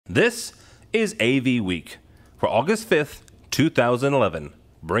This is AV Week for August 5th, 2011.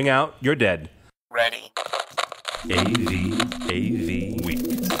 Bring out your dead. Ready. AV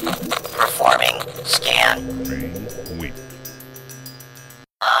Week. Performing scan. Week.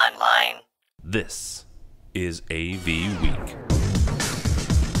 Online. This is AV Week.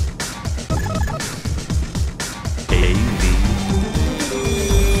 AV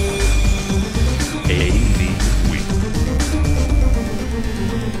Week.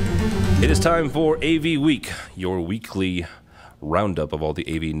 It is time for AV Week, your weekly roundup of all the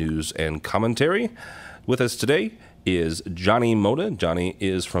AV news and commentary. With us today is Johhny Mota. Johhny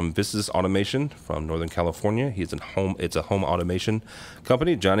is from Business Automation from Northern California. It's a home automation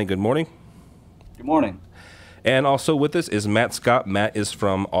company. Johhny, good morning. Good morning. And also with us is Matt Scott. Matt is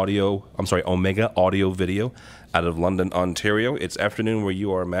from Omega Audio Video out of London, Ontario. It's afternoon where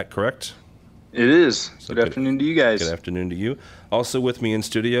you are, Matt, correct? It is. So good afternoon to you guys. Good afternoon to you. Also with me in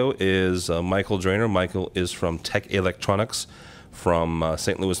studio is Michael Drainer. Michael is from Tech Electronics from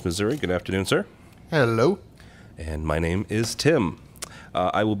St. Louis, Missouri. Good afternoon, sir. Hello. And my name is Tim.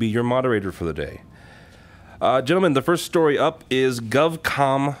 I will be your moderator for the day. Gentlemen, the first story up is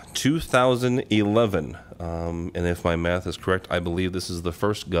GovComm 2011. And if my math is correct, I believe this is the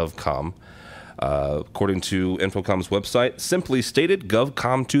first GovComm. According to Infocom's website, simply stated,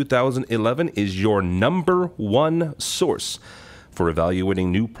 GovComm 2011 is your number one source for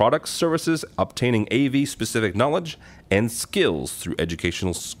evaluating new products, services, obtaining AV-specific knowledge and skills through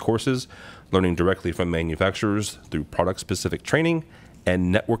educational courses, learning directly from manufacturers through product-specific training,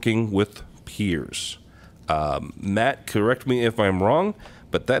 and networking with peers. Matt, correct me if I'm wrong,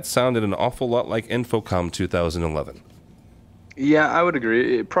 but that sounded an awful lot like Infocom 2011. Yeah, I would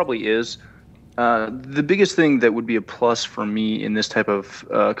agree. It probably is. The biggest thing that would be a plus for me in this type of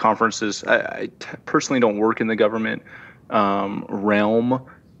conferences, I personally don't work in the government realm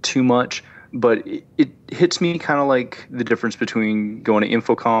too much, but it hits me kind of like the difference between going to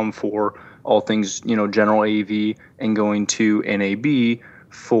Infocom for all things, general AV and going to NAB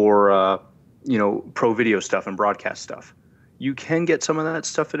for, pro video stuff and broadcast stuff. You can get some of that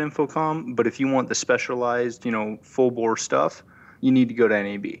stuff at Infocom, but if you want the specialized, full bore stuff, you need to go to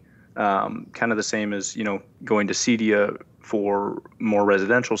NAB. Kind of the same as, going to CEDIA for more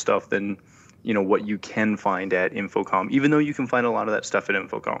residential stuff than, what you can find at Infocom, even though you can find a lot of that stuff at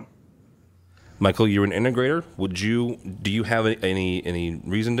Infocom. Michael, you're an integrator. Do you have any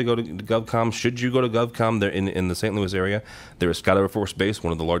reason to go to GovComm? Should you go to GovComm? They're in the St. Louis area. They're a Scott Air Force Base,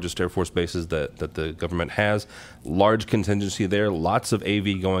 one of the largest Air Force bases that the government has. Large contingency there, lots of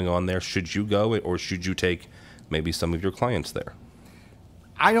AV going on there. Should you go, or should you take maybe some of your clients there?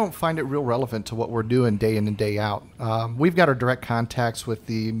 I don't find it real relevant to what we're doing day in and day out. We've got our direct contacts with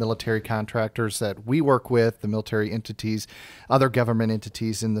the military contractors that we work with, the military entities, other government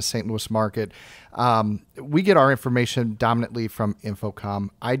entities in the St. Louis market. We get our information dominantly from Infocom.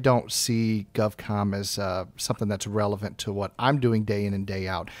 I don't see GovComm as something that's relevant to what I'm doing day in and day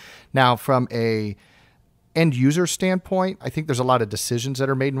out. Now, from a end user standpoint, I think there's a lot of decisions that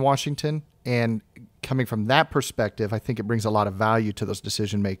are made in Washington, and coming from that perspective, I think it brings a lot of value to those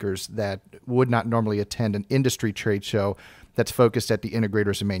decision makers that would not normally attend an industry trade show that's focused at the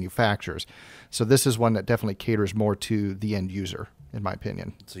integrators and manufacturers. So this is one that definitely caters more to the end user, in my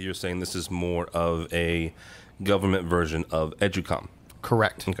opinion. So you're saying this is more of a government version of EduComm?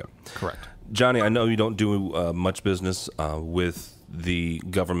 Correct. Okay. Correct. Johhny, I know you don't do much business with the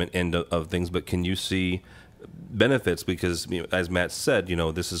government end of things, but can you see benefits? Because, as Matt said,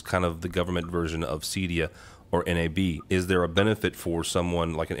 this is kind of the government version of CEDIA or NAB. Is there a benefit for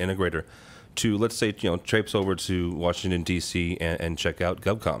someone like an integrator to, let's say, traipse over to Washington, D.C. and check out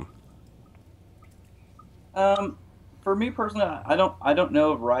GovComm? For me personally, I don't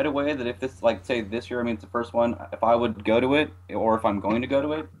know right away that if this, like, say this year, it's the first one, if I would go to it or if I'm going to go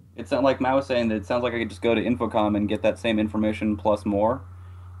to it. It's not like Matt was saying, that it sounds like I could just go to Infocom and get that same information plus more.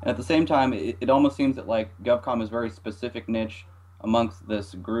 And at the same time, it almost seems that like GovComm is a very specific niche amongst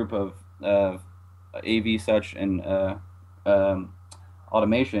this group of AV such and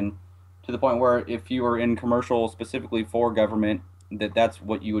automation, to the point where if you were in commercial specifically for government, that's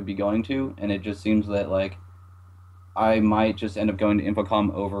what you would be going to. And it just seems that like I might just end up going to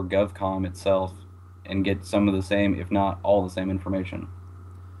Infocom over GovComm itself and get some of the same, if not all the same information.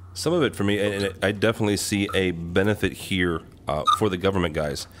 Some of it for me, and I definitely see a benefit here for the government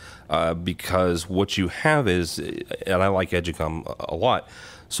guys, because what you have is, and I like EduComm a lot,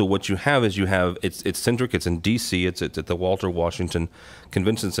 so what you have is it's centric, it's in D.C., it's at the Walter Washington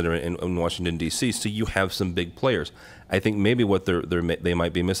Convention Center in Washington, D.C., so you have some big players. I think maybe what they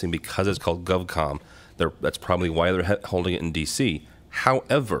might be missing, because it's called GovComm, that's probably why they're holding it in D.C.,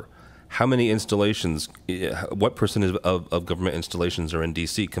 However, how many installations, what percentage of government installations are in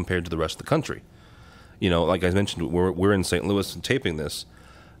D.C. compared to the rest of the country? Like I mentioned, we're in St. Louis taping this.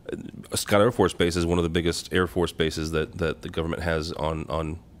 Scott Air Force Base is one of the biggest Air Force bases that the government has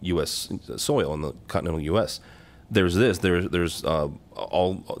on U.S. soil, in the continental U.S. There's this. There's the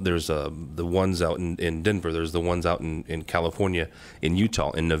ones out in Denver. There's the ones out in California, in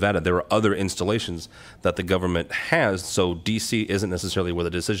Utah, in Nevada. There are other installations that the government has. So D.C. isn't necessarily where the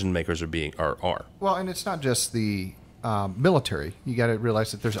decision makers are. Well, and it's not just the military. You got to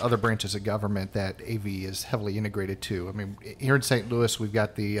realize that there's other branches of government that AV is heavily integrated to. I mean, here in St. Louis, we've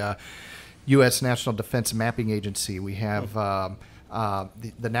got the U.S. National Defense Mapping Agency. We have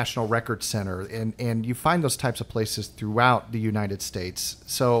the National Records Center, and you find those types of places throughout the United States.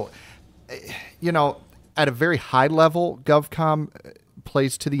 So, at a very high level, GovComm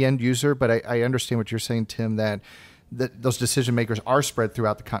plays to the end user, but I understand what you're saying, Tim, that those decision makers are spread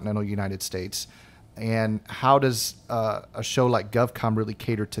throughout the continental United States. And how does a show like GovComm really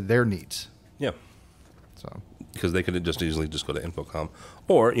cater to their needs? Yeah. So, because they could just easily just go to Infocom,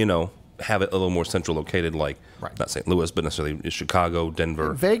 or have it a little more central located, like not St. Louis, but necessarily Chicago,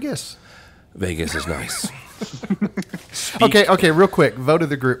 Denver, Vegas. Vegas is nice. Okay, real quick. Vote of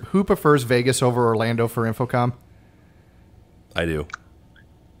the group. Who prefers Vegas over Orlando for Infocom? I do.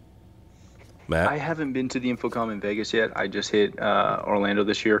 Matt? I haven't been to the Infocom in Vegas yet. I just hit Orlando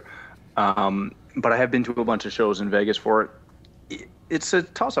this year. But I have been to a bunch of shows in Vegas for it. It's a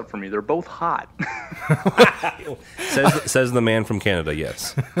toss-up for me. They're both hot. says the man from Canada,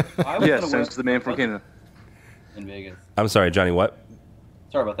 yes. Yes, says the man from Canada. In Vegas. I'm sorry, Johhny, what?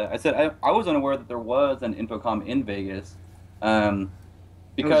 Sorry about that. I said I was unaware that there was an Infocom in Vegas. Because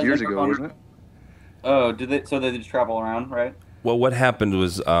it was years ago, wasn't it? Oh, did they? So they just travel around, right? Well, what happened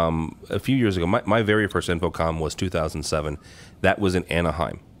was a few years ago, my very first Infocom was 2007. That was in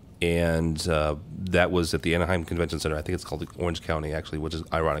Anaheim. And that was at the Anaheim Convention Center. I think it's called Orange County, actually, which is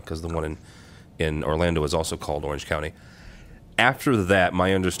ironic because the one in Orlando is also called Orange County. After that,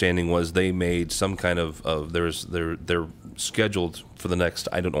 my understanding was they made some kind of they're scheduled for the next,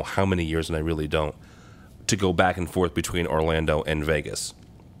 I don't know how many years, and I really don't, to go back and forth between Orlando and Vegas.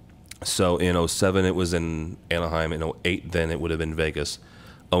 So in 2007, it was in Anaheim. In 2008, then it would have been Vegas.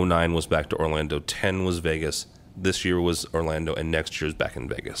 2009 was back to Orlando. 2010 was Vegas. This year was Orlando, and next year's back in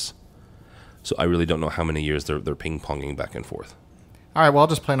Vegas. So I really don't know how many years they're ping-ponging back and forth. All right, well, I'll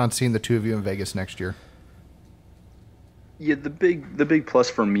just plan on seeing the two of you in Vegas next year. Yeah, the big plus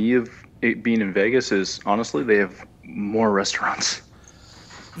for me of it being in Vegas is, honestly, they have more restaurants.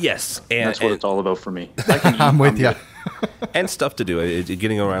 Yes. And that's what it's all about for me. I'm with you. And stuff to do.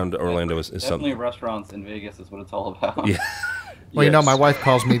 Getting around Orlando is something. Definitely restaurants in Vegas is what it's all about. Yeah. Well, yes. My wife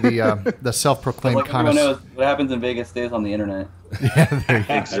calls me the self-proclaimed everyone knows what happens in Vegas stays on the internet.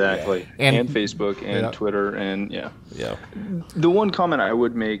 Exactly. And Facebook and Twitter and Yeah. The one comment I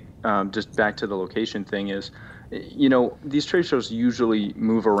would make, just back to the location thing, is, these trade shows usually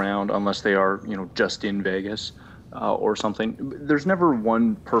move around unless they are, just in Vegas or something. There's never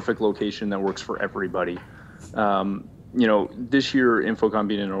one perfect location that works for everybody. This year, Infocom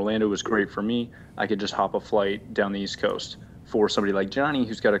being in Orlando was great for me. I could just hop a flight down the East Coast. For somebody like Johhny,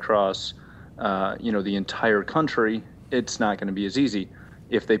 who's got to cross, the entire country, it's not going to be as easy.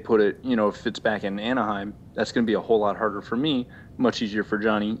 If they put it, if it's back in Anaheim, that's going to be a whole lot harder for me, much easier for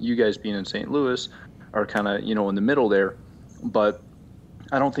Johhny. You guys being in St. Louis are kind of, in the middle there. But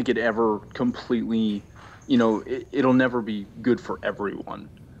I don't think it ever completely, it'll never be good for everyone.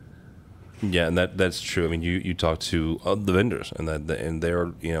 Yeah, and that's true. I mean, you talk to the vendors, and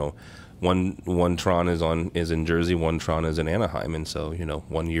they're, one Tron is in Jersey, one Tron is in Anaheim, and so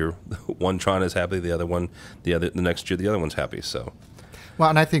 1 year one Tron is happy, the next year the other one's happy. So, well,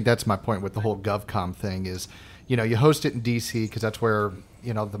 and I think that's my point with the whole GovComm thing is, you host it in D.C. because that's where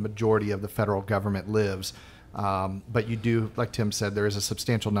the majority of the federal government lives, but you do, like Tim said, there is a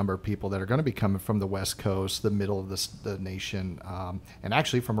substantial number of people that are going to be coming from the West Coast, the middle of the nation, and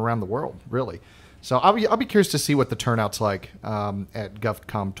actually from around the world, really. So I'll be curious to see what the turnout's like at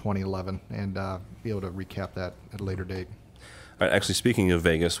GovComm 2011 and be able to recap that at a later date. All right, actually, speaking of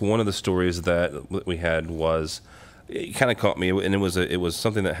Vegas, one of the stories that we had was, it kind of caught me, and it was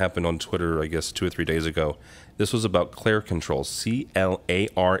something that happened on Twitter, I guess, 2 or 3 days ago. This was about Clare Controls,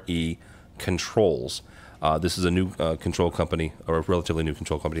 CLARE Controls. This is a new control company, or a relatively new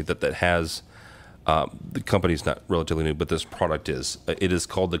control company that has. The company's not relatively new, but this product is. It is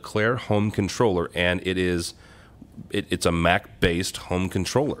called the Clare Home Controller, and it's a Mac-based home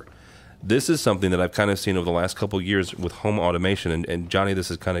controller. This is something that I've kind of seen over the last couple of years with home automation, and Johhny,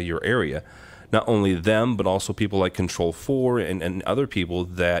 this is kind of your area. not only them, but also people like Control 4 and other people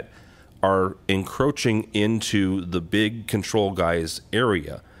that are encroaching into the big control guys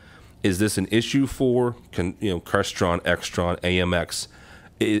area. Is this an issue for Crestron, Extron, AMX?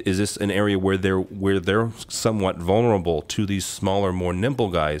 Is this an area where they're somewhat vulnerable to these smaller, more nimble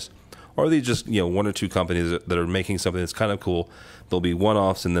guys? Or are they just one or two companies that are making something that's kind of cool? They'll be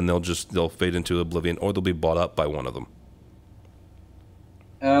one-offs, and then they'll fade into oblivion, or they'll be bought up by one of them.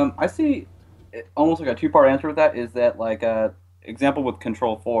 I see almost like a two-part answer with that. Is that like a example with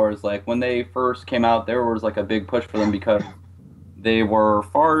Control 4 is like when they first came out, there was like a big push for them because they were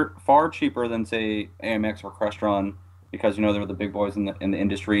far cheaper than say AMX or Crestron, because they were the big boys in the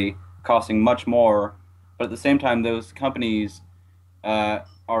industry, costing much more. But at the same time, those companies are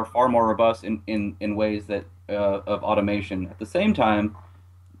far more robust in ways that of automation. At the same time,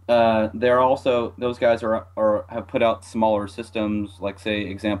 they're also, those guys have put out smaller systems, like say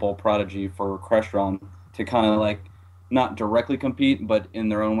example Prodigy for Crestron, to kind of like not directly compete, but in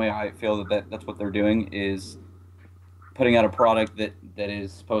their own way. I feel that's what they're doing, is putting out a product that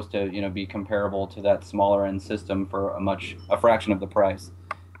is supposed to be comparable to that smaller end system for a fraction of the price.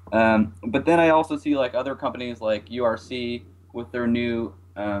 But then I also see like other companies like URC with their new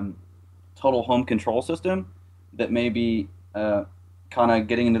total home control system that may be kind of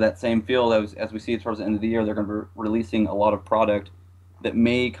getting into that same field as we see towards the end of the year. They're going to be releasing a lot of product that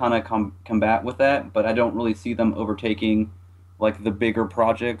may kind of combat with that, but I don't really see them overtaking like the bigger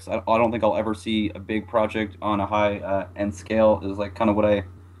projects. I don't think I'll ever see a big project on a high end scale. Is like kind of what I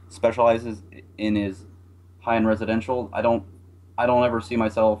specialize in is high end residential. I don't ever see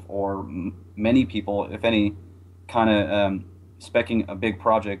myself or many people, if any, kind of speccing a big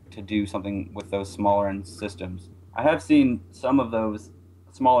project to do something with those smaller end systems. I have seen some of those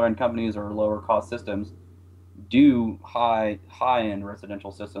smaller end companies or lower cost systems do high end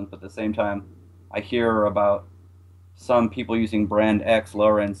residential systems, but at the same time, I hear about some people using brand X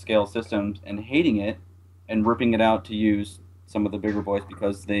lower end scale systems and hating it and ripping it out to use some of the bigger boys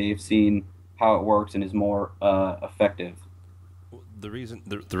because they've seen how it works and is more effective. The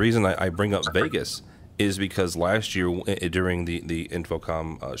reason I bring up Vegas is because last year during the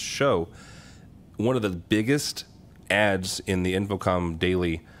Infocom show, one of the biggest ads in the Infocom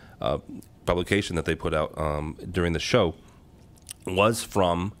daily publication that they put out during the show was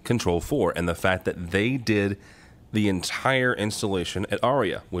from Control 4, and the fact that they did the entire installation at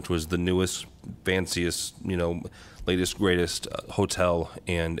Aria, which was the newest, fanciest, latest, greatest hotel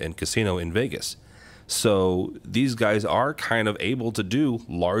and casino in Vegas. So these guys are kind of able to do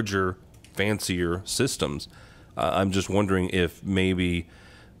larger, fancier systems. I'm just wondering if maybe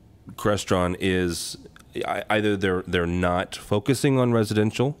Crestron is either they're not focusing on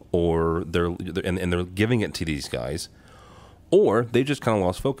residential, or they're giving it to these guys, or they just kind of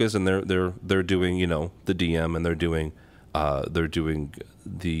lost focus and they're doing the DM, and they're doing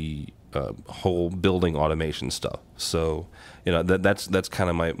the whole building automation stuff. So that's kind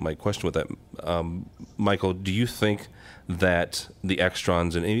of my question with that. Michael, do you think that the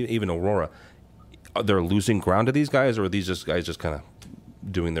Extrons and even Aurora, they're losing ground to these guys, or are these guys just kind of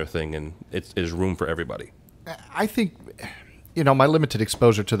doing their thing and there's room for everybody? I think my limited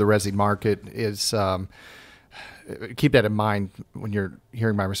exposure to the resi market is keep that in mind when you're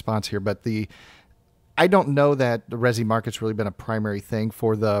hearing my response here. But I don't know that the resi market's really been a primary thing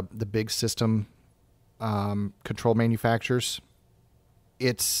for the big system control manufacturers.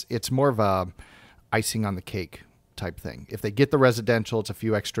 It's more of a icing on the cake type thing. If they get the residential, it's a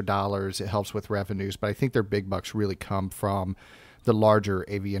few extra dollars. It helps with revenues. But I think their big bucks really come from the larger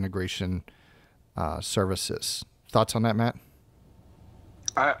AV integration services. Thoughts on that, Matt?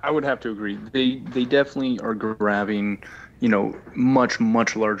 I would have to agree. They definitely are grabbing,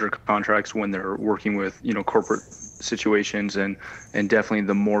 much larger contracts when they're working with, corporate situations and definitely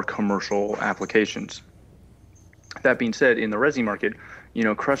the more commercial applications. That being said, in the resi market,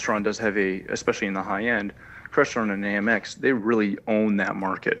 Crestron does have especially in the high end, Crestron and AMX, they really own that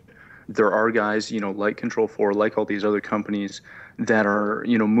market. There are guys, like Control 4, like all these other companies that are,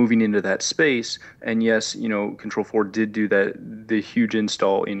 moving into that space. And yes, Control 4 did do the huge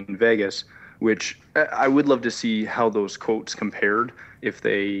install in Vegas, which I would love to see how those quotes compared if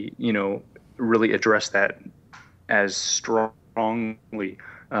they, really address that as strongly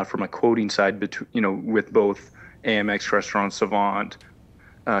from a quoting side, with both AMX, Crestron, Savant,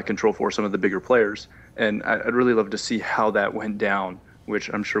 Control 4, some of the bigger players. And I'd really love to see how that went down, which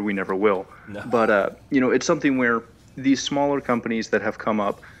I'm sure we never will. No. But, it's something where these smaller companies that have come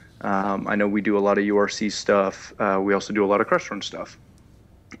up, I know we do a lot of URC stuff. We also do a lot of Crestron stuff.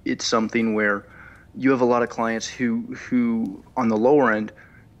 It's something where you have a lot of clients who on the lower end,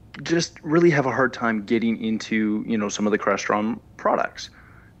 just really have a hard time getting into, some of the Crestron products.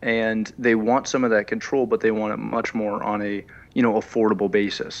 And they want some of that control, but they want it much more on a, affordable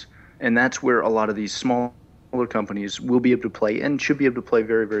basis. And that's where a lot of these smaller companies will be able to play and should be able to play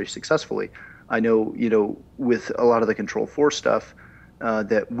very, very successfully. I know, with a lot of the Control 4 stuff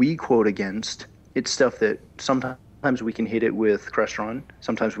that we quote against, it's stuff that sometimes we can hit it with Crestron,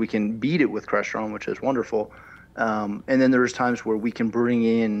 sometimes we can beat it with Crestron, which is wonderful. And then there's times where we can bring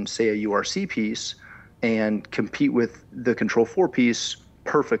in, say, a URC piece and compete with the Control 4 piece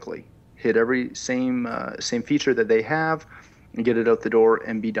perfectly, hit every same feature that they have, and get it out the door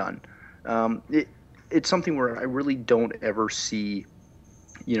and be done. It's something where I really don't ever see,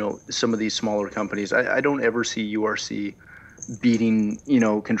 some of these smaller companies. I don't ever see URC beating,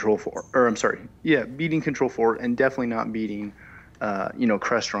 Control 4, or I'm sorry, beating Control 4, and definitely not beating,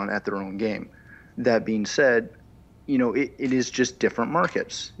 Crestron at their own game. That being said, it is just different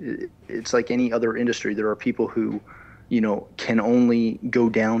markets. It's like any other industry. There are people who, can only go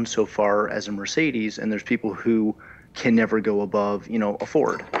down so far as a Mercedes, and there's people who can never go above, a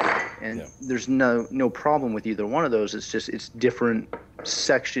Ford. And there's no problem with either one of those. It's different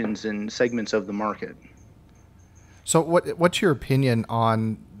sections and segments of the market. So what's your opinion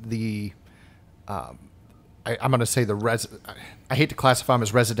on the I'm going to say I hate to classify them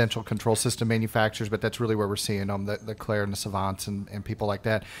as residential control system manufacturers, but that's really where we're seeing them, the Claire and the Savants and people like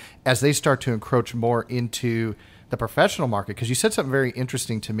that, as they start to encroach more into the professional market. Because you said something very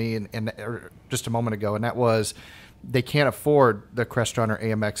interesting to me and just a moment ago, and that was they can't afford the Crestron or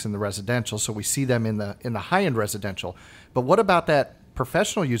AMX in the residential, so we see them in the high-end residential. But what about that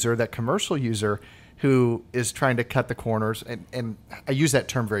professional user, that commercial user, who is trying to cut the corners, and I use that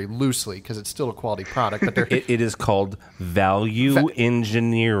term very loosely because it's still a quality product. But it is called value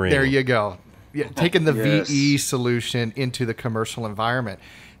engineering. There you go. Yeah, taking the Yes. VE solution into the commercial environment.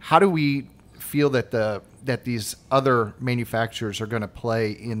 How do we feel that these other manufacturers are going to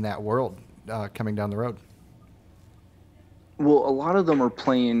play in that world coming down the road? Well, a lot of them are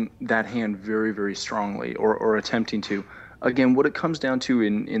playing that hand very, very strongly, or attempting to. Again, what it comes down to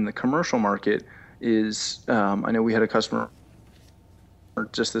in the commercial market is, I know we had a customer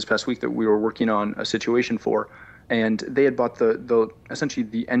just this past week that we were working on a situation for, and they had bought the essentially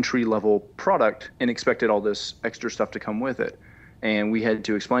the entry level product and expected all this extra stuff to come with it. And we had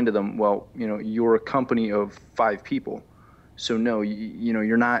to explain to them, well, you're a company of 5 people, so no,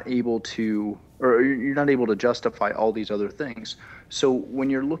 you're not able to, or you're not able to justify all these other things. So when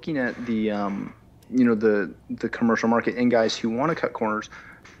you're looking at the the commercial market and guys who want to cut corners,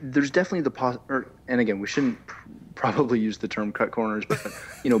 there's definitely and again, we shouldn't probably use the term cut corners, but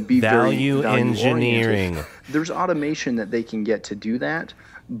be value very engineering. There's automation that they can get to do that,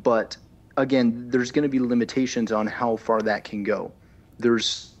 but again, there's going to be limitations on how far that can go.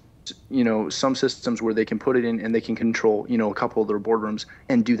 There's some systems where they can put it in and they can control a couple of their boardrooms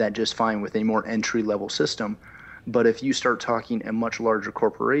and do that just fine with a more entry level system. But if you start talking a much larger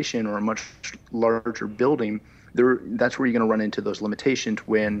corporation or a much larger building, that's where you're going to run into those limitations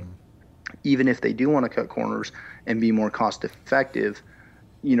when, even if they do want to cut corners and be more cost effective,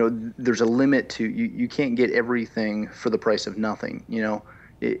 there's a limit to, you can't get everything for the price of nothing.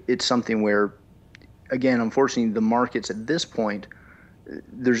 It's something where, again, unfortunately, the markets at this point,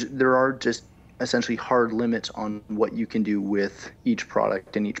 there are just essentially hard limits on what you can do with each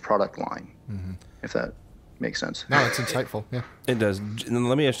product and each product line, if that makes sense. No, it's insightful. Yeah, it does. And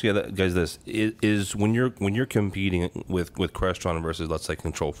let me ask you guys this: is when you're competing with Crestron versus, let's say,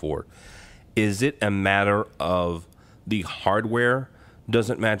 Control 4, is it a matter of the hardware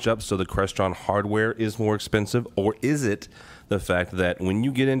doesn't match up, so the Crestron hardware is more expensive, or is it the fact that when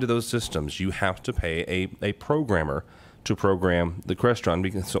you get into those systems, you have to pay a programmer to program the Crestron,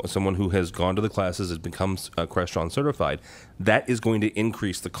 because someone who has gone to the classes, has become Crestron certified, that is going to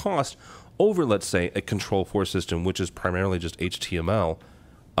increase the cost over, let's say, a Control 4 system, which is primarily just HTML.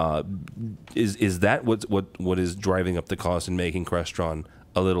 Is that what is driving up the cost and making Crestron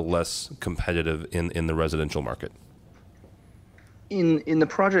a little less competitive in the residential market? In the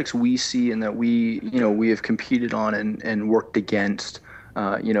projects we see and that we have competed on and worked against,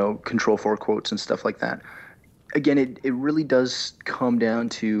 Control 4 quotes and stuff like that. Again, it really does come down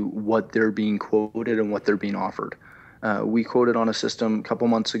to what they're being quoted and what they're being offered. We quoted on a system a couple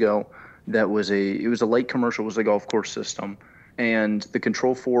months ago that was a light commercial, it was a golf course system, and the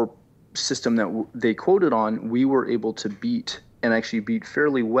Control 4 system that they quoted on, we were able to beat, and actually beat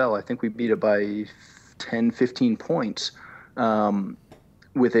fairly well. I think we beat it by 10, 15 points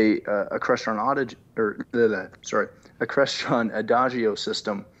with a Crestron a Crestron Adagio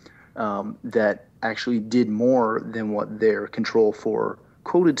system that actually did more than what their Control 4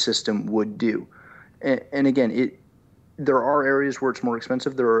 quoted system would do. And again, there are areas where it's more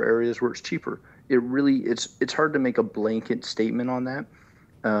expensive. There are areas where it's cheaper. It's hard to make a blanket statement on that,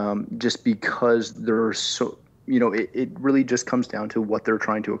 just because there's so, it really just comes down to what they're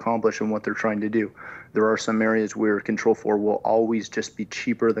trying to accomplish and what they're trying to do. There are some areas where Control4 will always just be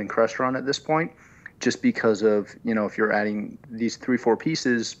cheaper than Crestron at this point, just because of, if you're adding these 3-4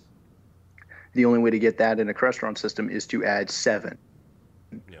 pieces, the only way to get that in a Crestron system is to add 7,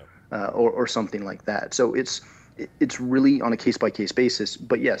 or something like that. So it's really on a case-by-case basis.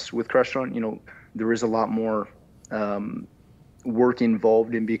 But yes, with Crestron, there is a lot more work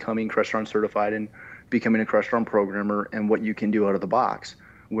involved in becoming Crestron certified and becoming a Crestron programmer and what you can do out of the box.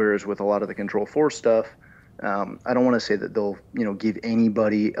 Whereas with a lot of the Control4 stuff, I don't want to say that they'll, give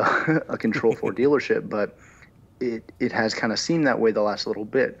anybody a Control4 dealership, but it has kind of seemed that way the last little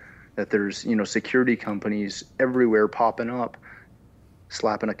bit, that there's, security companies everywhere popping up,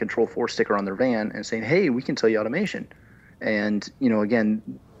 slapping a Control4 sticker on their van and saying, hey, we can sell you automation. And, again,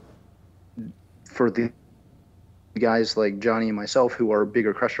 for the guys like Johhny and myself who are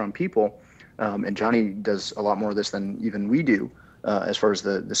bigger Crestron people, and Johhny does a lot more of this than even we do, as far as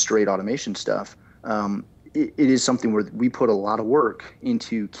the straight automation stuff. It is something where we put a lot of work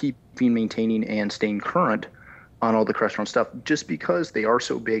into keeping, maintaining, and staying current on all the Crestron stuff, just because they are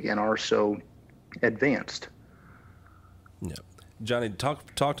so big and are so advanced. Yeah, Johhny,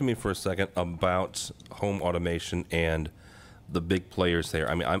 talk to me for a second about home automation and the big players there.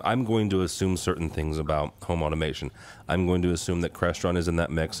 I mean, I'm going to assume certain things about home automation. I'm going to assume that Crestron is in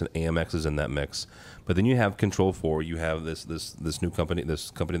that mix and AMX is in that mix. But then you have Control4. You have this new company,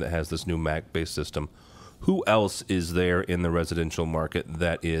 that has this new Mac-based system. Who else is there in the residential market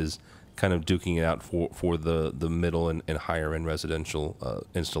that is kind of duking it out for the middle and higher end residential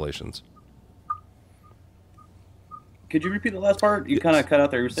installations? Could you repeat the last part? You kind of cut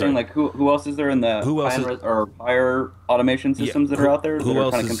out there. You're saying, like, who else is there in the higher automation systems that are out there that are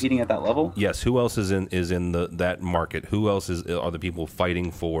kind of competing at that level? Yes. Who else is in that market? Who else are the people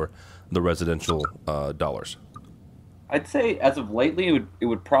fighting for the residential dollars? I'd say as of lately, it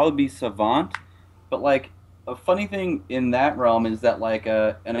would probably be Savant. But, like, a funny thing in that realm is that, like,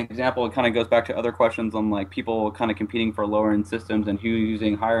 an example, it kind of goes back to other questions on, like, people kind of competing for lower end systems and who's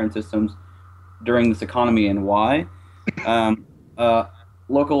using higher end systems during this economy and why. Another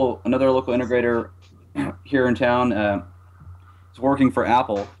local integrator here in town is working for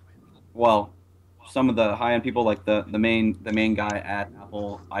Apple. Well, some of the high-end people, like the main guy at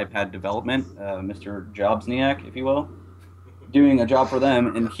Apple iPad development, Mr. Jobsniak, if you will, doing a job for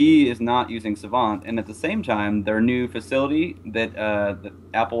them, and he is not using Savant. And at the same time, their new facility that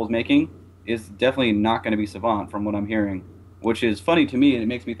Apple is making is definitely not going to be Savant, from what I'm hearing, which is funny to me, and it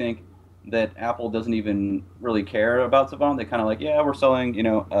makes me think that Apple doesn't even really care about Savant. They kind of like, yeah, we're selling,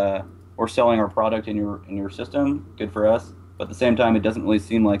 we're selling our product in your system. Good for us. But at the same time, it doesn't really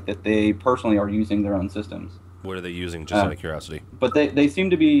seem like that they personally are using their own systems. What are they using, just out of curiosity? But they seem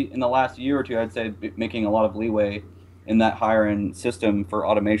to be, in the last year or two, I'd say, making a lot of leeway in that higher end system for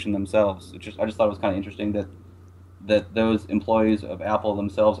automation themselves. I just thought it was kind of interesting that those employees of Apple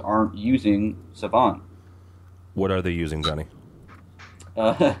themselves aren't using Savant. What are they using, Johhny?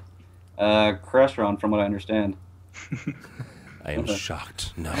 Crestron, from what I understand. I am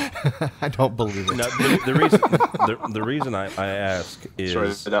shocked. No, I don't believe it. No, the reason I ask is...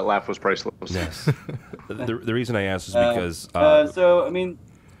 Sorry, that laugh was priceless. Yes. The reason I ask is because... So, I mean,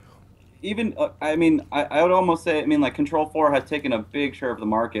 even, I would almost say, like, Control4 has taken a big share of the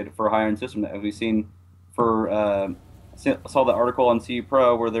market for a higher-end system that we've seen for... I saw the article on CE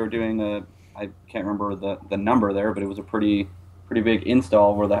Pro where they were doing I can't remember the number there, but it was a pretty big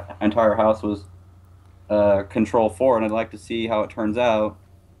install where the entire house was Control4, and I'd like to see how it turns out.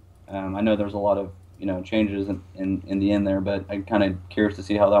 I know there's a lot of changes in the end there, but I'm kind of curious to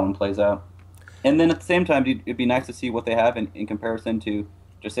see how that one plays out. And then at the same time, it'd be nice to see what they have in comparison to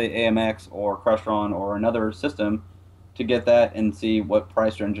just say AMX or Crestron or another system, to get that and see what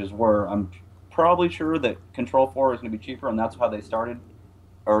price ranges were. I'm probably sure that Control4 is going to be cheaper, and that's how they started,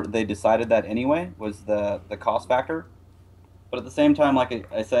 or they decided that anyway, was the cost factor. But at the same time, like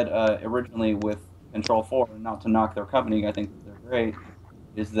I said originally with Control4, not to knock their company, I think they're great,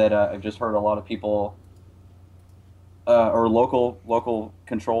 is that I've just heard a lot of people, or local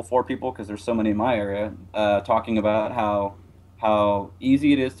Control4 people, because there's so many in my area, talking about how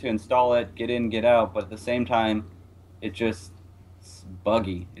easy it is to install it, get in, get out, but at the same time, it's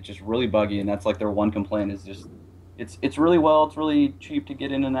buggy. It's just really buggy, and that's like their one complaint is just, it's really cheap to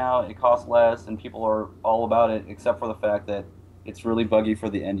get in and out, it costs less, and people are all about it, except for the fact that it's really buggy for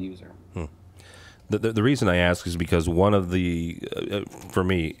the end user. The reason I ask is because one of the, for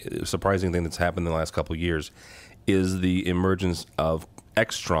me, surprising thing that's happened in the last couple of years is the emergence of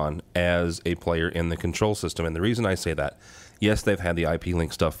Crestron as a player in the control system. And the reason I say that, yes, they've had the IP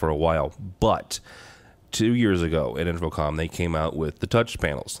link stuff for a while, but 2 years ago at InfoComm, they came out with the touch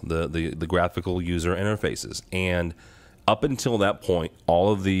panels, the graphical user interfaces. And up until that point,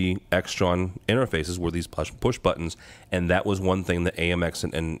 all of the Crestron interfaces were these push buttons, and that was one thing that AMX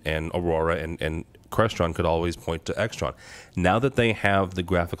and Aurora and Crestron could always point to Crestron. Now that they have the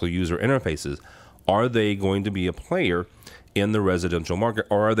graphical user interfaces, are they going to be a player in the residential market,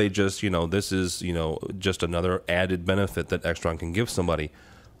 or are they just, this is, just another added benefit that Crestron can give somebody,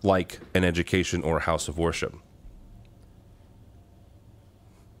 like an education or a house of worship?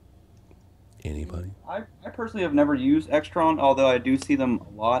 Anybody? I personally have never used Crestron, although I do see them a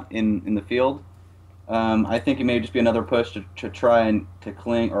lot in the field. I think it may just be another push to try and to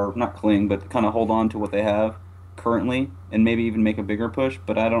cling, or not cling, but kind of hold on to what they have currently, and maybe even make a bigger push.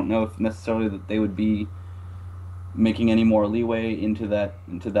 But I don't know if necessarily that they would be making any more leeway into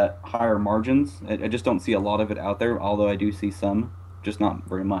that higher margins. I just don't see a lot of it out there, although I do see some, just not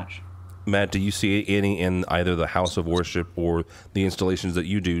very much. Matt, do you see any in either the house of worship or the installations that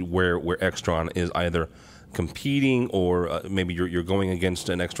you do where Crestron is either competing, or maybe you're going against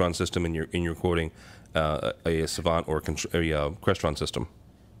an Crestron system and you're quoting a Savant or a Crestron system?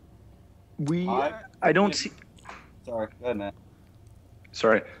 I don't see. Sorry, go ahead, Matt.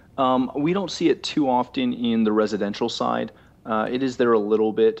 Sorry. We don't see it too often in the residential side. It is there a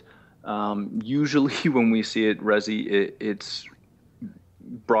little bit. Usually when we see it resi, it's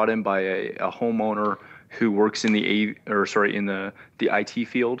brought in by a homeowner who works in the IT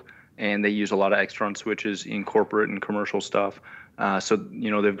field, and they use a lot of Crestron switches in corporate and commercial stuff. So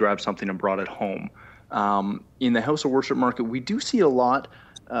they've grabbed something and brought it home. In the house of worship market, we do see a lot.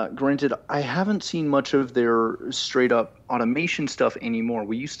 Granted, I haven't seen much of their straight up automation stuff anymore.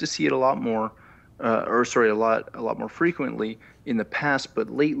 We used to see it a lot more, a lot more frequently in the past, but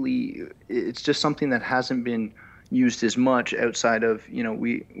lately it's just something that hasn't been used as much outside of,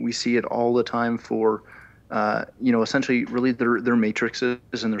 we see it all the time for, essentially really their matrices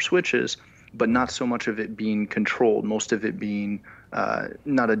and their switches, but not so much of it being controlled, most of it being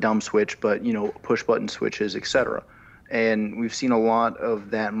not a dumb switch, but, push button switches, etc. And we've seen a lot of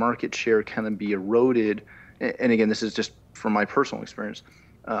that market share kind of be eroded. And again, this is just from my personal experience.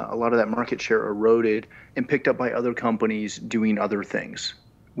 A lot of that market share eroded and picked up by other companies doing other things,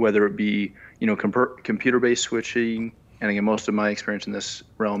 whether it be, computer-based switching. And again, most of my experience in this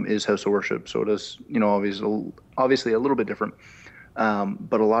realm is house of worship. So it is, obviously a little bit different.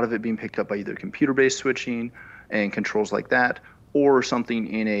 But a lot of it being picked up by either computer-based switching and controls like that, or something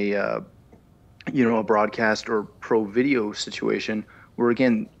in a broadcast or pro video situation where,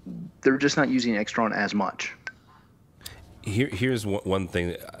 again, they're just not using Crestron as much. Here's one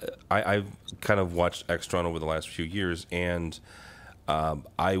thing. I've kind of watched Crestron over the last few years, and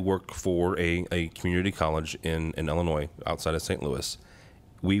I work for a community college in Illinois outside of St. Louis.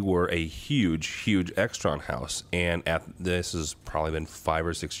 We were a huge Crestron house, and this has probably been 5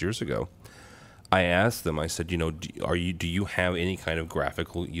 or 6 years ago. I asked them, I said, do you have any kind of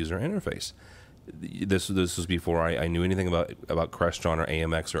graphical user interface? This was before I knew anything about Crestron or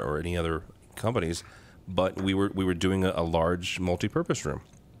AMX or any other companies, but we were doing a large multi-purpose room.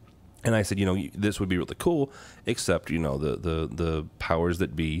 And I said, this would be really cool, except, the powers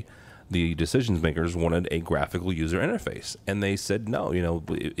that be, the decision makers wanted a graphical user interface. And they said, no,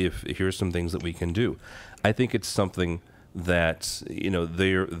 if here's some things that we can do. I think it's something that,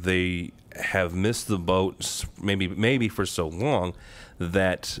 they have missed the boat maybe for so long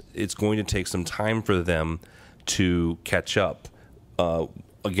that it's going to take some time for them to catch up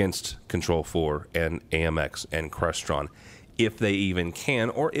against Control 4 and AMX and Crestron, if they even can,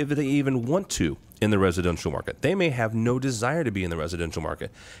 or if they even want to in the residential market. They may have no desire to be in the residential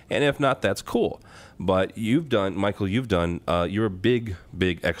market, and if not, that's cool. But Michael, you're a big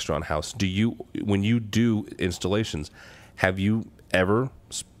Crestron house. When you do installations, have you ever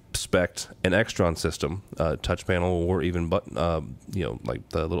spec'd an Crestron system, touch panel, or even button, like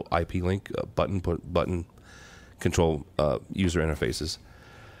the little IP link button control user interfaces?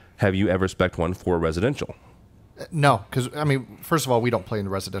 Have you ever spec'd one for residential? No, because, first of all, we don't play in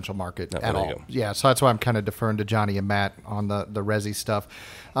the residential market at all. Yeah, so that's why I'm kind of deferring to Johhny and Matt on the resi stuff.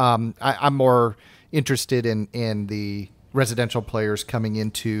 I'm more interested in the residential players coming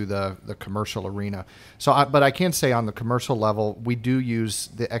into the commercial arena. But I can say on the commercial level, we do use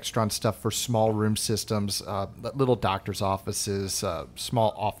the Crestron stuff for small room systems, little doctor's offices,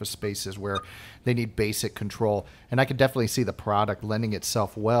 small office spaces where they need basic control. And I can definitely see the product lending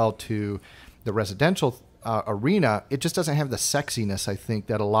itself well to the residential arena, it just doesn't have the sexiness, I think,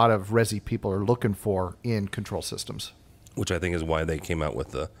 that a lot of Resi people are looking for in control systems. Which I think is why they came out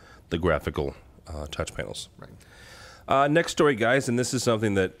with the graphical touch panels. Right. Next story, guys, and this is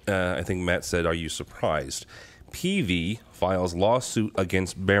something that I think Matt said, are you surprised? PV files lawsuit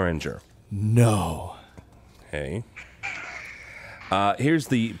against Behringer. No. Okay. Here's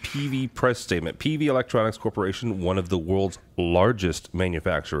the PV press statement. PV Electronics Corporation, one of the world's largest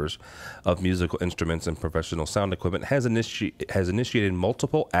manufacturers of musical instruments and professional sound equipment, has initiated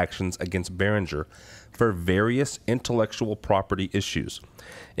multiple actions against Behringer for various intellectual property issues,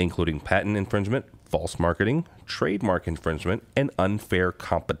 including patent infringement, false marketing, trademark infringement, and unfair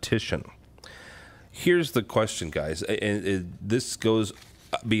competition. Here's the question, guys, and this goes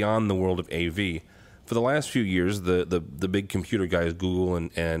beyond the world of AV. For the last few years, the big computer guys, Google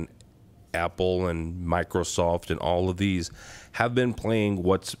and Apple and Microsoft and all of these, have been playing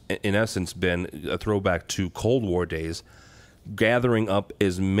what's in essence been a throwback to Cold War days, gathering up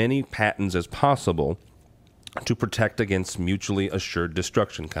as many patents as possible to protect against mutually assured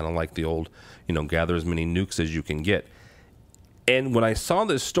destruction, kind of like the old, gather as many nukes as you can get. And when I saw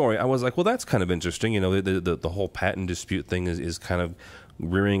this story, I was like, well, that's kind of interesting. The whole patent dispute thing is kind of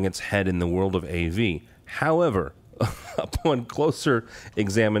rearing its head in the world of AV. However, upon closer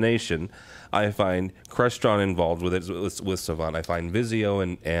examination, I find Crestron involved with it, with Savant. I find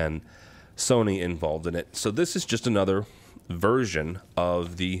Vizio and Sony involved in it. So this is just another version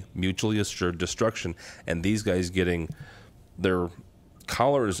of the mutually assured destruction, and these guys getting their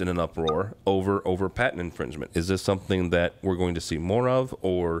collars in an uproar over patent infringement. Is this something that we're going to see more of,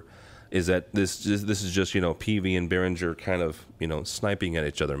 or is that this is just PV and Behringer kind of sniping at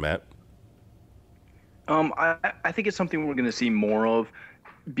each other, Matt? I think it's something we're going to see more of,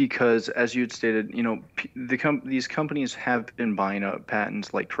 because as you had stated, these companies have been buying up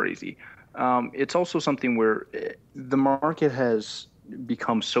patents like crazy. It's also something where the market has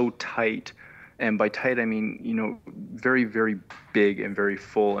become so tight, and by tight I mean very, very big and very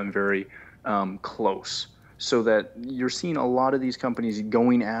full and very close, so that you're seeing a lot of these companies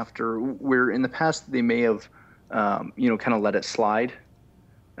going after where in the past they may have kind of let it slide,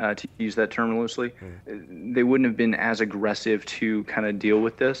 to use that term loosely. They wouldn't have been as aggressive to kind of deal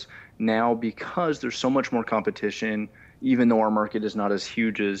with this. Now, because there's so much more competition, even though our market is not as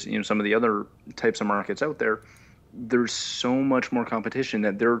huge as some of the other types of markets out there, there's so much more competition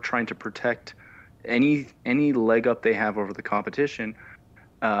that they're trying to protect any leg up they have over the competition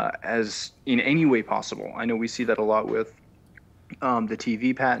as in any way possible. I know we see that a lot with the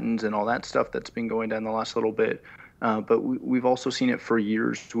TV patents and all that stuff that's been going down the last little bit. But we've also seen it for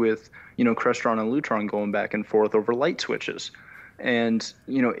years with, Crestron and Lutron going back and forth over light switches. And,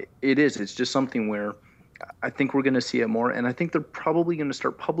 it's just something where I think we're going to see it more. And I think they're probably going to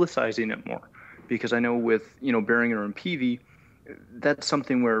start publicizing it more, because I know with, Behringer and PV, that's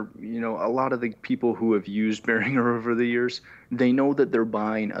something where, a lot of the people who have used Behringer over the years, they know that they're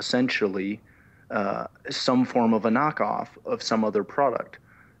buying essentially some form of a knockoff of some other product.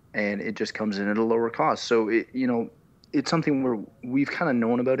 And it just comes in at a lower cost. So it's something where we've kind of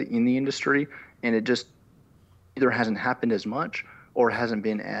known about it in the industry, and it just either hasn't happened as much or hasn't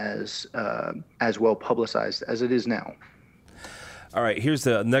been as well publicized as it is now. All right, here's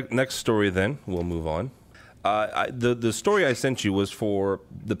the next story. Then we'll move on. The story I sent you was for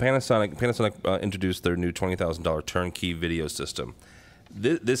the Panasonic. Panasonic introduced their new $20,000 turnkey video system.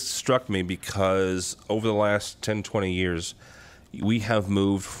 This struck me because over the last 10, 20 years, we have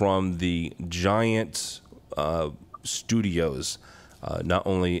moved from the giant studios, not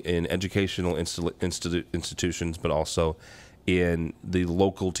only in educational institutions, but also in the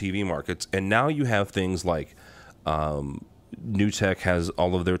local TV markets. And now you have things like NewTek has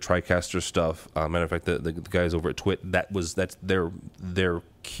all of their TriCaster stuff. Matter of fact, the guys over at Twit, that's their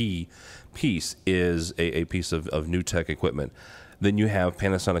key piece is a piece of NewTek equipment. Then you have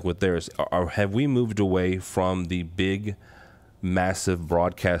Panasonic with theirs. Have we moved away from the big, massive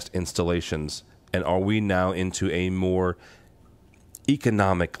broadcast installations, and are we now into a more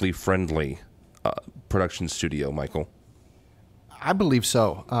economically friendly production studio, Michael? I believe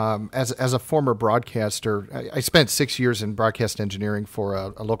so. As a former broadcaster, I spent 6 years in broadcast engineering for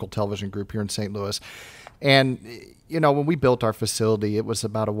a local television group here in St. Louis. And, when we built our facility, it was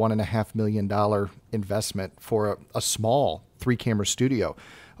about a $1.5 million investment for a small 3-camera studio,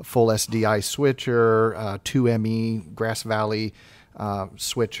 a full SDI switcher, 2 ME, Grass Valley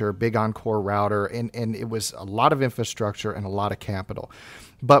switcher, big Encore router, and it was a lot of infrastructure and a lot of capital.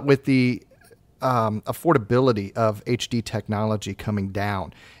 But with the affordability of HD technology coming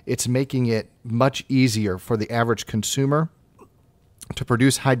down, it's making it much easier for the average consumer to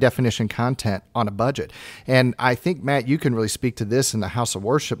produce high definition content on a budget. And I think, Matt, you can really speak to this in the house of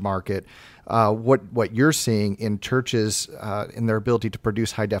worship market, what you're seeing in churches in their ability to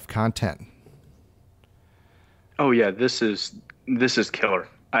produce high def content. Oh yeah, this is killer.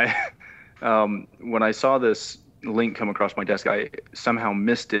 When I saw this link come across my desk, I somehow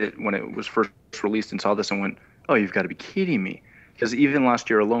missed it when it was first released and saw this and went, oh, you've got to be kidding me. Because even last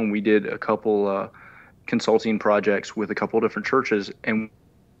year alone, we did a couple consulting projects with a couple different churches and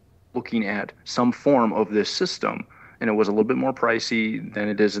looking at some form of this system. And it was a little bit more pricey than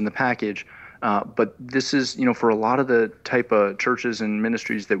it is in the package. But this is, for a lot of the type of churches and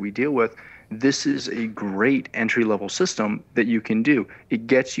ministries that we deal with, this is a great entry-level system that you can do. It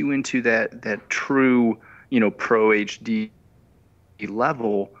gets you into that true, pro HD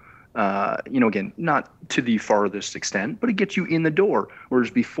level, again, not to the farthest extent, but it gets you in the door. Whereas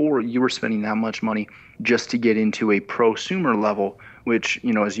before you were spending that much money just to get into a prosumer level, which,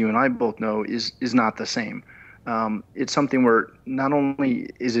 as you and I both know, is not the same. It's something where not only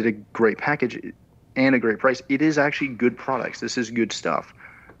is it a great package and a great price, it is actually good products. This is good stuff.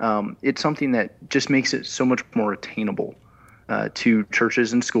 It's something that just makes it so much more attainable to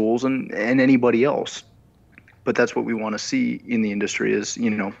churches and schools and anybody else. But that's what we want to see in the industry is,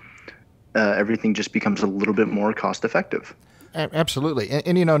 everything just becomes a little bit more cost effective. Absolutely.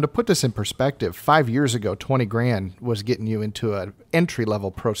 And to put this in perspective, 5 years ago, 20 grand was getting you into an entry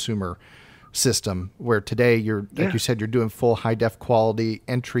level prosumer system, where today like you said, you're doing full high def quality,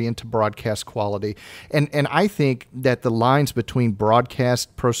 entry into broadcast quality. And I think that the lines between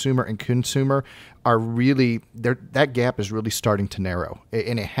broadcast, prosumer, and consumer are really that gap is really starting to narrow,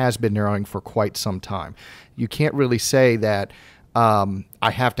 and it has been narrowing for quite some time. You can't really say that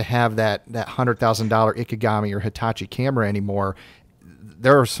I have to have that $100,000 Ikegami or Hitachi camera anymore.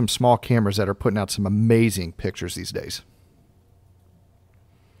 There are some small cameras that are putting out some amazing pictures these days.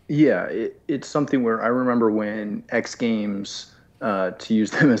 Yeah, it's something where I remember when X Games, to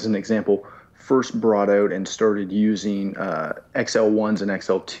use them as an example, first brought out and started using XL1s and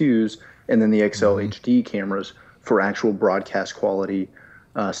XL2s and then the XL HD cameras for actual broadcast quality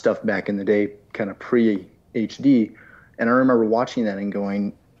stuff back in the day, kind of pre-HD. And I remember watching that and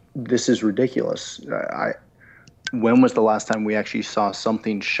going, this is ridiculous. When was the last time we actually saw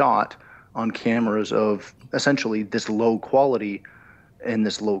something shot on cameras of essentially this low quality and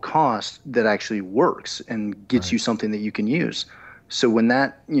this low cost that actually works and gets you something that you can use? So when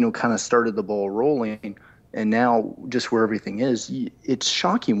that, kind of started the ball rolling, and now just where everything is, it's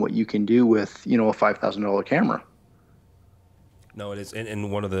shocking what you can do with, a $5,000 camera. No, it is.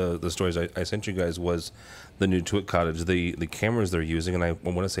 And one of the stories I sent you guys was the new Twit Cottage, the cameras they're using, and I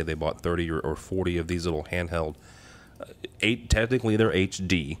want to say they bought 30 or 40 of these little handheld. Technically, they're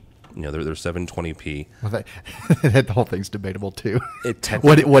HD. They're 720p. Well, that whole thing's debatable too.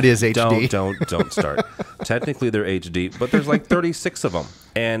 What is HD? Don't start. Technically, they're HD, but there's like 36 of them,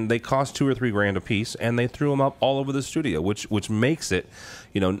 and they cost $2 or $3 grand a piece, and they threw them up all over the studio, which makes it,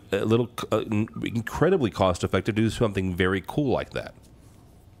 a little incredibly cost effective to do something very cool like that.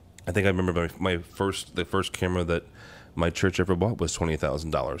 I think I remember the first camera that my church ever bought was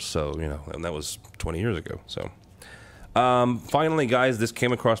 $20,000. So and that was 20 years ago. So. Finally, guys, this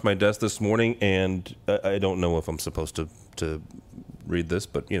came across my desk this morning, and I don't know if I'm supposed to read this,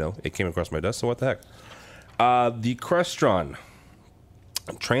 but, it came across my desk, so what the heck. The Crestron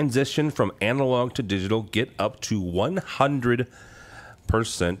transition from analog to digital, get up to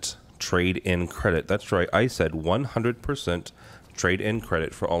 100% trade-in credit. That's right, I said 100% trade-in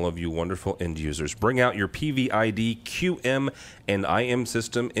credit for all of you wonderful end users. Bring out your PVID, QM, and IM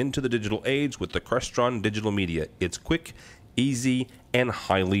system into the digital age with the Crestron Digital Media. It's quick, easy, and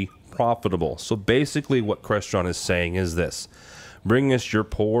highly profitable. So basically what Crestron is saying is this. Bring us your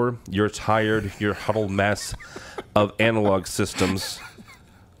poor, your tired, your huddled mess of analog systems,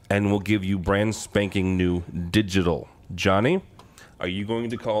 and we'll give you brand spanking new digital. Johhny? Are you going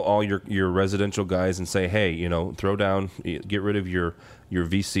to call all your residential guys and say, hey, throw down, get rid of your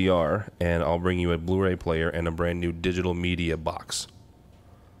VCR, and I'll bring you a Blu-ray player and a brand new digital media box?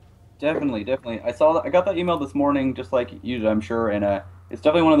 Definitely. I got that email this morning, just like you did, I'm sure, and it's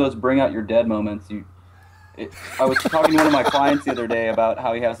definitely one of those bring out your dead moments. I was talking to one of my clients the other day about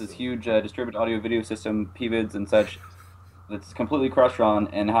how he has this huge distributed audio video system, PVids and such, that's completely Crestron,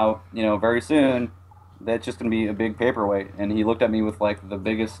 and how very soon that's just going to be a big paperweight. And he looked at me with like the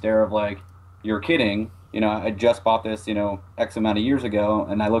biggest stare of like, you're kidding. I just bought this, X amount of years ago.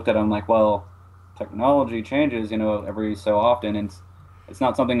 And I looked at him like, well, technology changes, every so often. And it's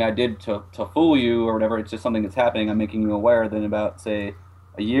not something I did to fool you or whatever. It's just something that's happening. I'm making you aware that in about, say,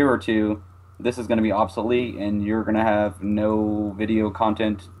 a year or two, this is going to be obsolete and you're going to have no video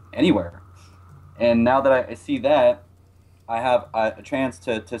content anywhere. And now that I see that, I have a chance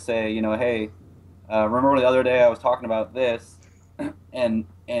to say, hey, remember the other day I was talking about this, and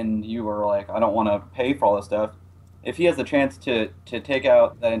you were like, I don't want to pay for all this stuff. If he has the chance to take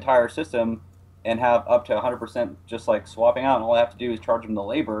out that entire system and have up to 100% just like swapping out, and all I have to do is charge him the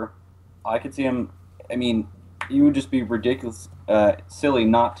labor, I could see him. I mean, you would just be ridiculous, silly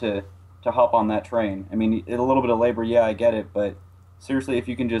not to hop on that train. I mean, a little bit of labor, yeah, I get it, but seriously, if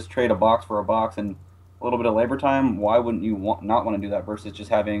you can just trade a box for a box and a little bit of labor time, why wouldn't you not want to do that versus just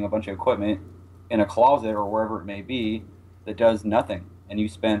having a bunch of equipment in a closet or wherever it may be that does nothing and you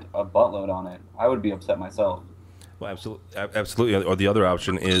spent a buttload on it? I would be upset myself. Well, absolutely. Or the other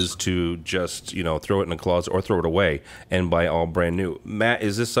option is to just, throw it in a closet or throw it away and buy all brand new. Matt,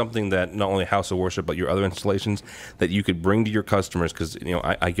 is this something that not only House of Worship, but your other installations that you could bring to your customers? Because,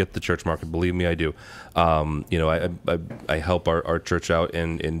 I get the church market. Believe me, I do. I help our church out,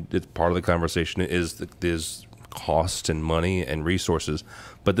 and it's part of the conversation is cost and money and resources.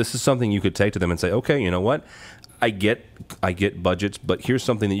 But this is something you could take to them and say, okay, you know what? I get budgets, but here's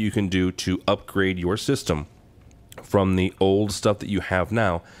something that you can do to upgrade your system from the old stuff that you have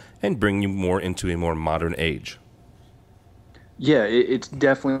now and bring you more into a more modern age. Yeah, it's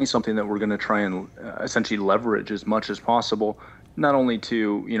definitely something that we're going to try and essentially leverage as much as possible, not only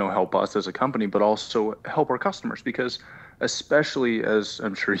to, help us as a company, but also help our customers, because especially, as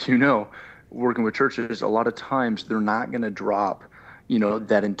I'm sure you know, working with churches, a lot of times they're not going to drop,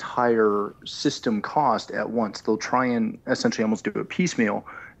 that entire system cost at once. They'll try and essentially almost do a piecemeal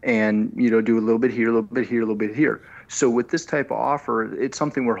and, do a little bit here, a little bit here, a little bit here. So with this type of offer, it's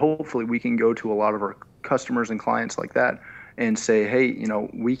something where hopefully we can go to a lot of our customers and clients like that and say, hey,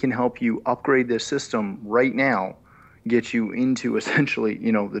 we can help you upgrade this system right now, get you into essentially,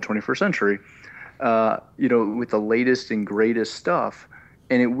 the 21st century, with the latest and greatest stuff.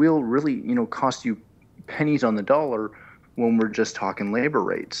 And it will really, cost you pennies on the dollar when we're just talking labor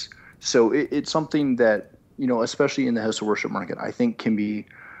rates. So it's something that, especially in the House of Worship market, I think can be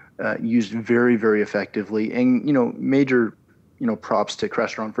used very, very effectively. And, major, props to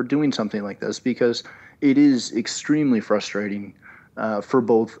Crestron for doing something like this, because it is extremely frustrating for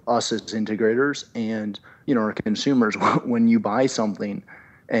both us as integrators and, our consumers when you buy something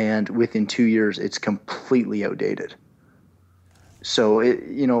and within 2 years it's completely outdated. So,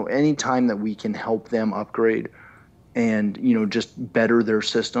 any time that we can help them upgrade and, just better their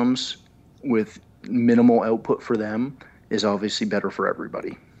systems with minimal output for them is obviously better for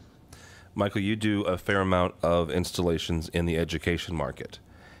everybody. Michael, you do a fair amount of installations in the education market.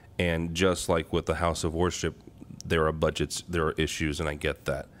 And just like with the House of Worship, there are budgets, there are issues, and I get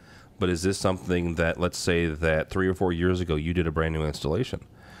that. But is this something that, let's say that 3 or 4 years ago, you did a brand new installation?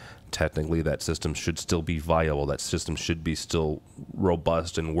 Technically, that system should still be viable. That system should be still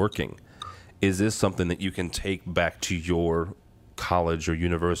robust and working. Is this something that you can take back to your college or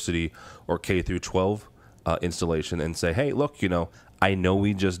university or K through 12 installation and say, hey, look, I know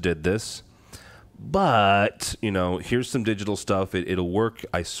we just did this, but, here's some digital stuff. It'll work.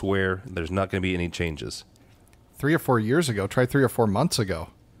 I swear there's not going to be any changes. 3 or 4 years ago, try 3 or 4 months ago.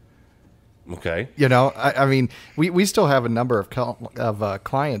 Okay. I mean, we still have a number of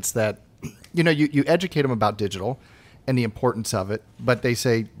clients that, you educate them about digital and the importance of it, but they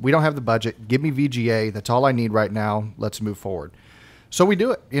say, we don't have the budget. Give me VGA. That's all I need right now. Let's move forward. So we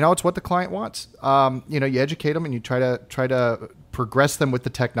do it. It's what the client wants. You educate them and you try to progress them with the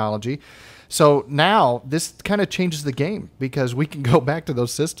technology. So now this kind of changes the game, because we can go back to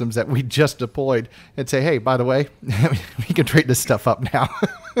those systems that we just deployed and say, hey, by the way, we can trade this stuff up now.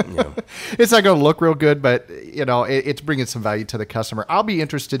 Yeah. It's not going to look real good, but it's bringing some value to the customer. I'll be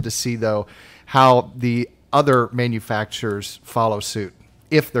interested to see, though, how the other manufacturers follow suit,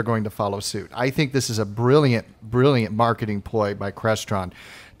 if they're going to follow suit. I think this is a brilliant marketing ploy by Crestron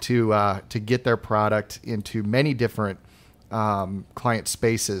to get their product into many different client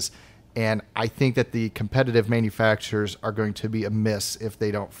spaces. And I think that the competitive manufacturers are going to be amiss if they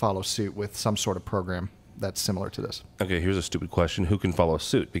don't follow suit with some sort of program that's similar to this. Okay, here's a stupid question. Who can follow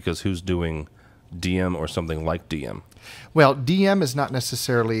suit? Because who's doing DM or something like DM? Well, DM is not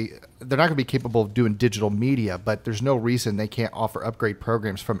necessarily, they're not going to be capable of doing digital media, but there's no reason they can't offer upgrade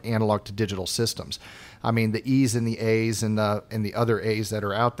programs from analog to digital systems. I mean, the E's and the A's and the other A's that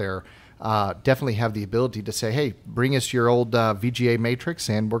are out there definitely have the ability to say, hey, bring us your old VGA matrix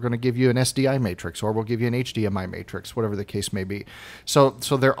and we're going to give you an SDI matrix, or we'll give you an HDMI matrix, whatever the case may be. So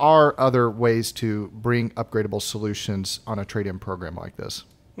there are other ways to bring upgradable solutions on a trade-in program like this.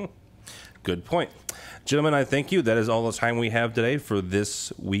 Good point. Gentlemen, I thank you. That is all the time we have today for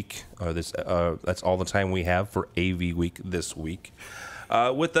this week. That's all the time we have for AV Week this week.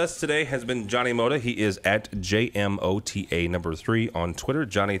 With us today has been Johhny Mota. He is at JMOTA number 3 on Twitter.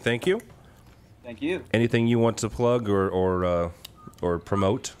 Johhny, thank you. Thank you. Anything you want to plug or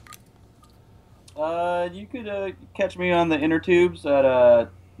promote? You could catch me on the inner tubes at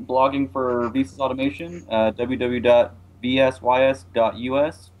blogging for Visas Automation,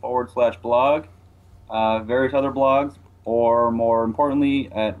 www.vsys.us/blog, various other blogs, or more importantly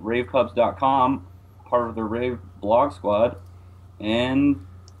at ravepubs.com, part of the Rave blog squad. And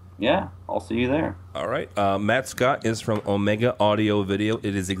yeah, I'll see you there. All right. Matt Scott is from Omega Audio Video.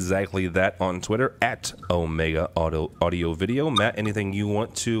 It is exactly that on Twitter, at Omega Audio Video. Matt, anything you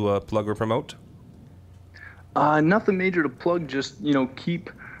want to plug or promote? Nothing major to plug. Just, keep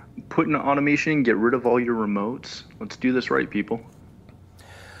putting automation, get rid of all your remotes. Let's do this right, people.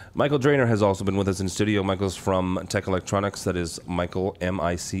 Michael Drainer has also been with us in studio. Michael's from Tech Electronics. That is Michael,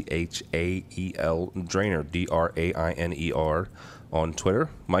 Michael Drainer, Drainer, on Twitter.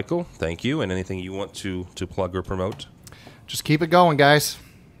 Michael, thank you. And anything you want to plug or promote? Just keep it going, guys.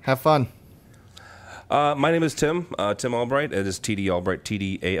 Have fun. My name is Tim Albright. It is TD Albright,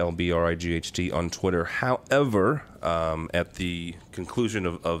 TDALBRIGHT on Twitter. However, at the conclusion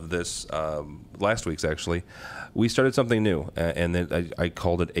of this, last week's actually, we started something new, and then I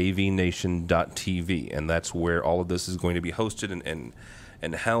called it avnation.tv, and that's where all of this is going to be hosted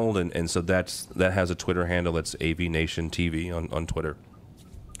and held, and so that has a Twitter handle. That's avnation.tv on Twitter.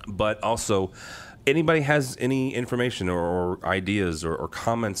 But also, anybody has any information or ideas or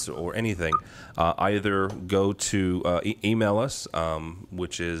comments or anything, either go to email us,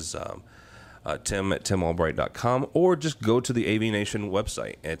 which is tim@timalbright.com, or just go to the AV Nation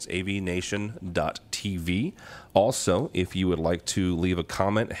website. It's avnation.tv. Also, if you would like to leave a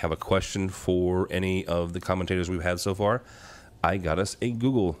comment, have a question for any of the commentators we've had so far, I got us a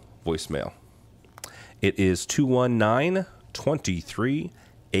Google voicemail. It is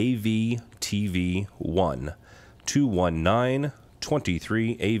 219-23-AVTV1.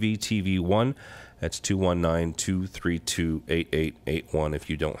 219-23-AVTV1. That's 219-232-8881 if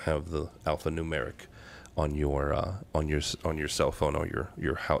you don't have the alphanumeric on your cell phone or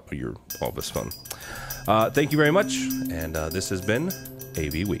your office phone. Thank you very much, and this has been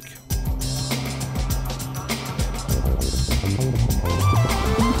AV Week.